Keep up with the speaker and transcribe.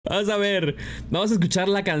Vamos a ver. Vamos a escuchar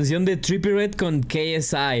la canción de Trippie Redd con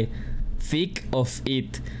KSI, Thick of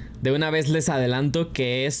It. De una vez les adelanto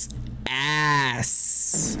que es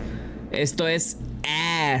ass. Esto es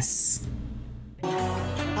ass.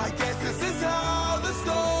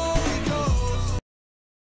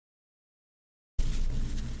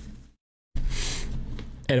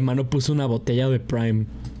 Hermano puso una botella de Prime.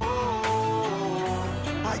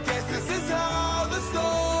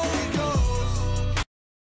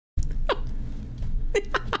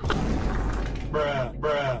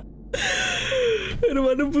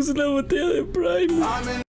 Hermano puso una botella de Prime.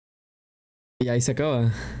 Y ahí se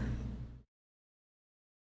acaba.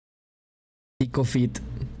 Pico Fit.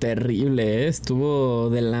 Terrible, ¿eh? Estuvo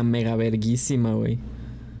de la mega verguísima, güey.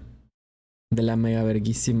 De la mega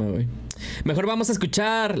verguísima, güey. Mejor vamos a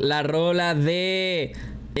escuchar la rola de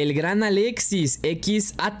ElGranAlexis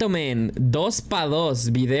X ATOMEN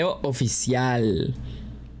 2x2, video oficial.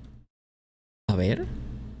 A ver.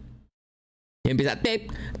 Y empieza. ¿Qué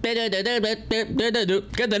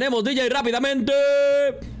tenemos, DJ? Rápidamente.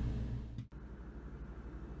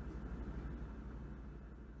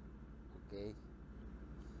 Ok.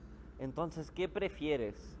 Entonces, ¿qué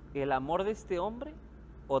prefieres? ¿El amor de este hombre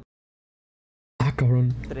o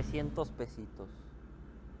cabrón? 300 pesitos?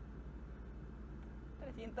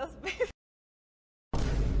 300 pesos.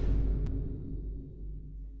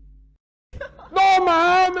 ¡No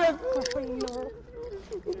mames!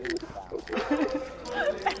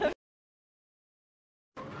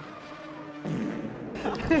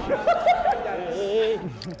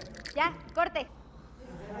 Ya, corte.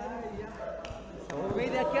 Güey,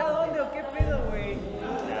 ¿de aquí a dónde o qué pedo, güey?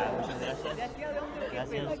 Ya, muchas gracias. ¿De aquí a dónde o qué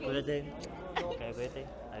Gracias, pedo? cuídate. Ok, cuídate.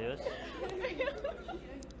 Adiós.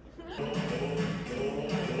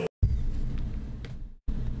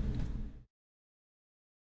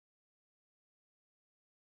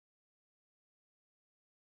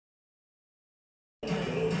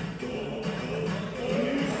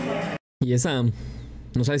 Y esa,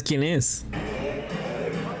 no sabes quién es.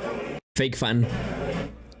 Fake fan.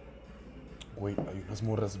 Güey, hay unas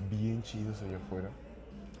morras bien chidas allá afuera.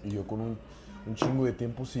 Y yo con un chingo de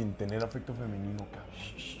tiempo sin tener afecto femenino, cabrón.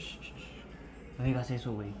 No digas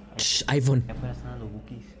eso, güey. Shh, iPhone. Allá afuera están los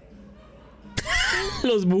bookies.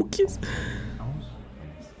 Los bookies. Vamos.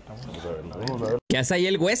 Vamos a verla, vamos a ver. ¿Qué hace ahí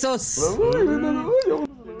el huesos?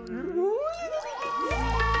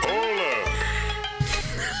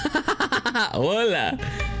 Hola.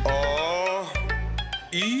 Oh,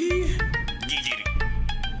 y Gigi.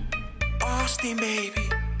 Austin, baby.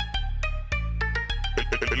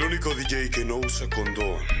 El único DJ que no usa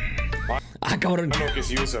condón. Ah, cabrón. No, que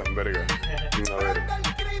sí usa, verga. A ver.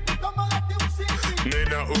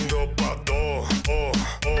 Nena, un dopato. Oh,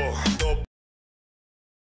 top.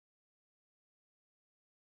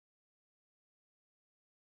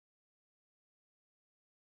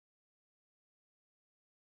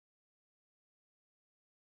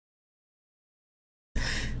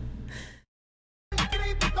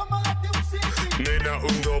 Nena,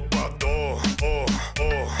 un dopato. Oh,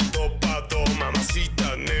 dopato.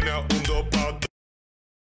 Mamacita, nena, un dopato.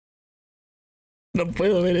 No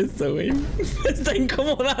puedo ver esto, güey. Me está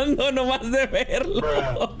incomodando nomás de verlo.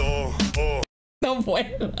 No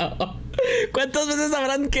puedo. ¿Cuántas veces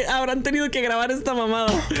habrán tenido que grabar esta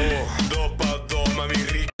mamada? Dopato, mami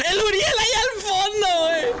rica. ¡El Uriel ahí al fondo,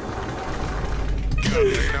 güey!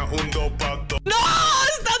 Nena, un dopato. ¡No!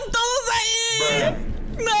 ¡Están todos ahí!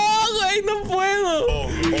 ¡No, güey! ¡No puedo!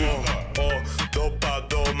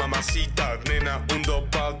 Dopato, mamacita, nena, un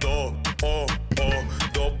dopato.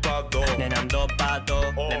 Dopato. Nena, un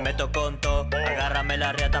dopato. Le meto conto. Agárrame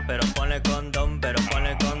la riata, pero ponle condón.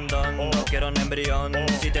 No quiero un embrión.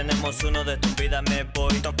 Si tenemos uno de tu vida me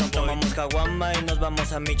voy. Tomamos caguama y nos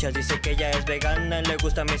vamos a michas. Dice que ella es vegana y le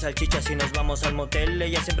gustan mis salchichas. Y nos vamos al motel,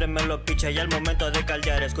 ella siempre me lo picha. Y al momento de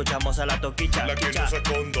caldear escuchamos a la toquicha. La que no usa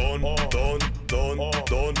condón.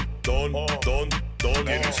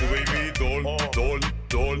 Tiene su baby doll.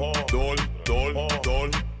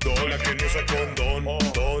 La que no usa condón.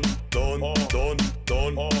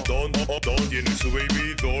 Tiene su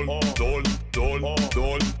baby doll.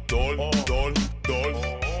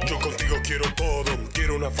 Yo contigo quiero todo,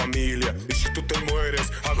 quiero una familia. Y si tú te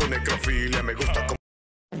mueres, hago necrofilia. Me gusta como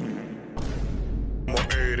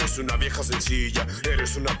eres, una vieja sencilla.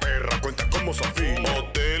 Eres una perra, cuenta como Sofía.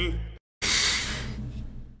 Hotel.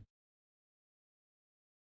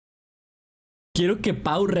 Quiero que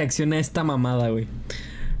Pau reaccione a esta mamada, güey.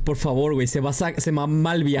 Por favor, güey, se va a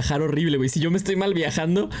mal viajar horrible, güey. Si yo me estoy mal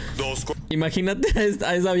viajando, imagínate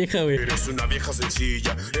a esa vieja, güey. Eres una vieja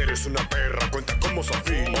sencilla, eres una perra, cuenta como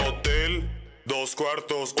Sofía. Hotel. 2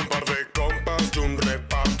 cuartos, un par de compas y un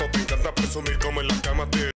reparto. Te encanta presumir como en la cama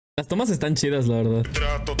te Las tomas están chidas, la verdad.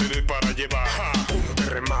 trato, te doy para llevar. Un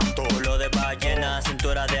terremoto. Culo de ballena,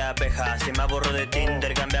 cintura de abeja. Si me aburro de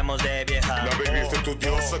Tinder, cambiamos de vieja. La baby es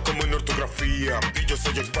estudiosa como en ortografía y yo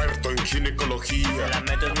soy experto en ginecología. La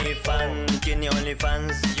meto en mi fan, tiene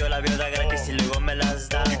OnlyFans. Yo la veo de gratis y luego me las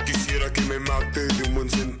da. Y quisiera que me mate de un buen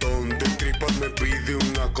centón. De tripas me pide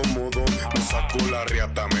un acomodón. Me saco la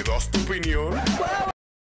riata, ¿me das tu opinión?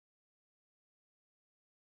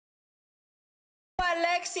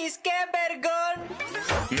 Alexis, qué vergón.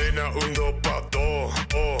 Nena, un dopado,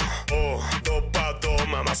 dopado,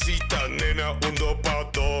 mamacita, nena, un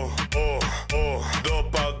dopado,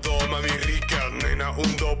 dopado, mami rica, nena,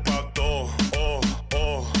 un dopado,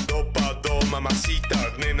 dopado,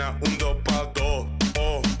 mamacita, nena, un dopado,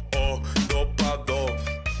 dopado.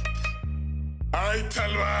 ¡Ahí está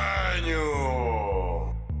el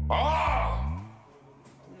baño! ¡Ah!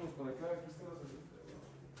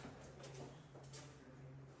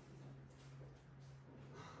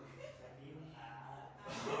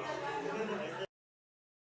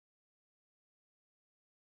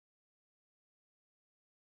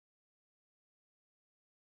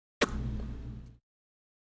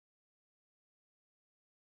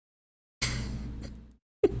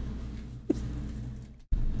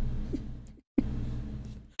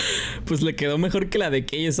 Pues le quedó mejor que la de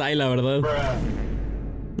KSI, la verdad.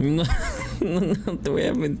 No, no te voy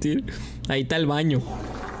a mentir. Ahí está el baño.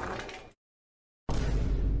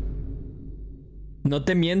 No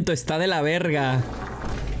te miento, está de la verga.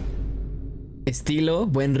 Estilo,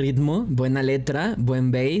 buen ritmo, buena letra,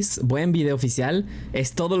 buen bass, buen video oficial.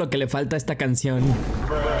 Es todo lo que le falta a esta canción.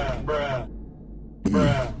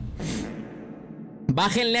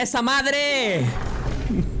 ¡Bájenle a esa madre!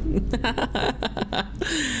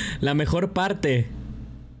 La mejor parte.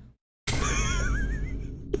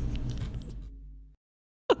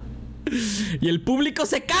 Y el público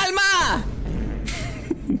se calma.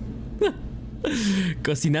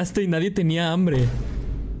 Cocinaste y nadie tenía hambre.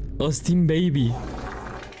 Austin Baby.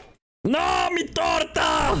 ¡No, mi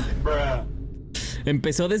torta!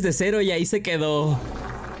 Empezó desde cero y ahí se quedó.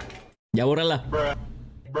 Ya bórrala.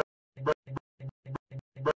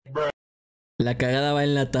 La cagada va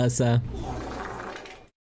en la taza.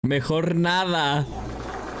 Mejor nada.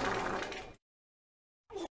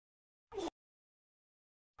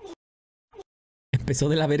 Empezó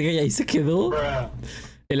de la verga y ahí se quedó.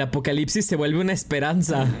 El apocalipsis se vuelve una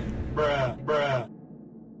esperanza.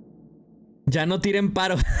 Ya no tiren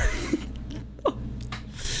paro.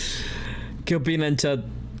 ¿Qué opinan, chat?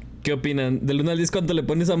 ¿Qué opinan? Del 1 al 10, ¿cuánto le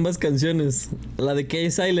pones a ambas canciones? La de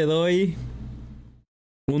KSI le doy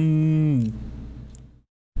un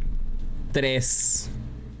 3.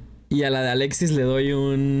 Y a la de Alexis le doy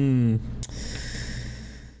un...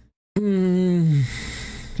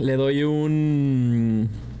 le doy un...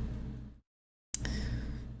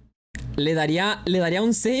 Le daría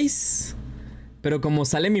un 6. Pero como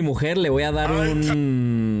sale mi mujer, le voy a dar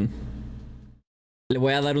un... Le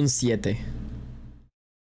voy a dar un 7.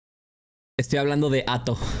 Estoy hablando de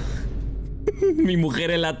Ato. Mi mujer,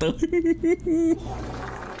 el Ato.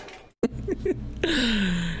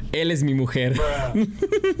 Él es mi mujer.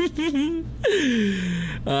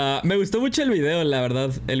 Me gustó mucho el video, la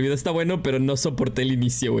verdad. El video está bueno, pero no soporté el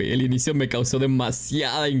inicio, güey. El inicio me causó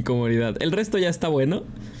demasiada incomodidad. El resto ya está bueno.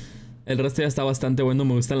 El resto ya está bastante bueno,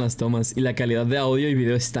 me gustan las tomas. Y la calidad de audio y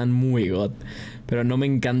video están muy god. Pero no me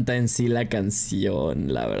encanta en sí la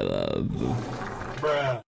canción, la verdad.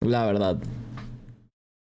 La verdad.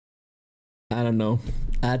 I don't know.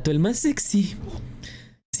 Ato, el más sexy.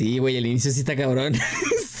 Sí, güey, el inicio sí está cabrón.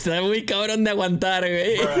 Está muy cabrón de aguantar,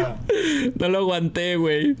 güey. No lo aguanté,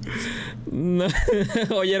 güey. No.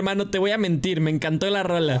 Oye, hermano, te voy a mentir. Me encantó la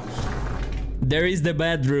rola. There is the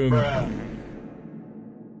bedroom.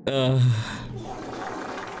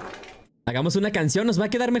 Hagamos una canción, nos va a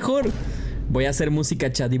quedar mejor. Voy a hacer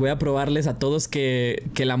música, chat, y voy a probarles a todos que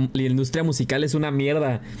la industria musical es una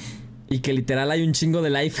mierda. Y que literal hay un chingo de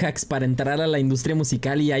life hacks para entrar a la industria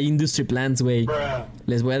musical y hay industry plans, güey.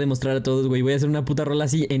 Les voy a demostrar a todos, güey. Voy a hacer una puta rola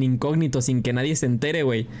así en incógnito, sin que nadie se entere,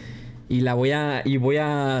 güey. Y voy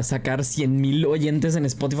a sacar 100,000 oyentes en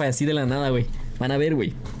Spotify así de la nada, güey. Van a ver,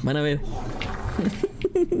 güey. Van a ver.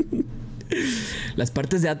 Las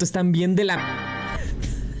partes de Ato están bien de la...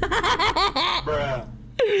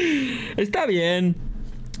 Está bien.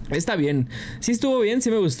 Está bien. Sí estuvo bien,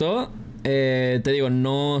 sí me gustó. Te digo,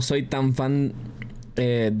 no soy tan fan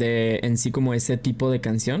de en sí como ese tipo de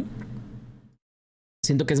canción.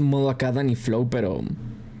 Siento que es modo acá Danny Flow, pero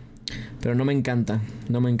Pero no me encanta.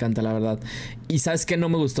 No me encanta, la verdad. Y ¿sabes qué? No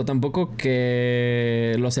me gustó tampoco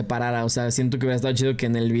que lo separara. O sea, siento que hubiera estado chido que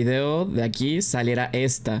en el video de aquí saliera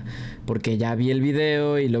esta. Porque ya vi el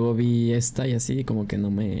video y luego vi esta y así. Como que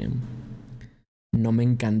no me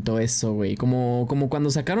encantó eso, güey. Como cuando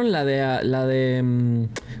sacaron la de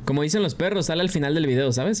como dicen los perros, sale al final del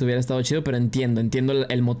video, ¿sabes? Hubiera estado chido, pero entiendo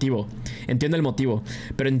el motivo. Entiendo el motivo.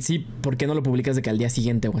 Pero en sí, ¿por qué no lo publicas de que al día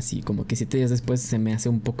siguiente o así? Como que 7 días después se me hace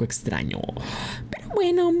un poco extraño.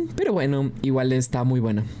 Pero bueno, igual está muy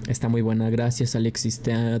buena. Está muy buena. Gracias, Alexis.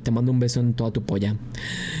 Te mando un beso en toda tu polla.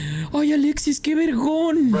 ¡Ay, Alexis, qué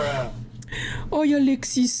vergón! ¡Ay,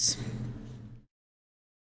 Alexis!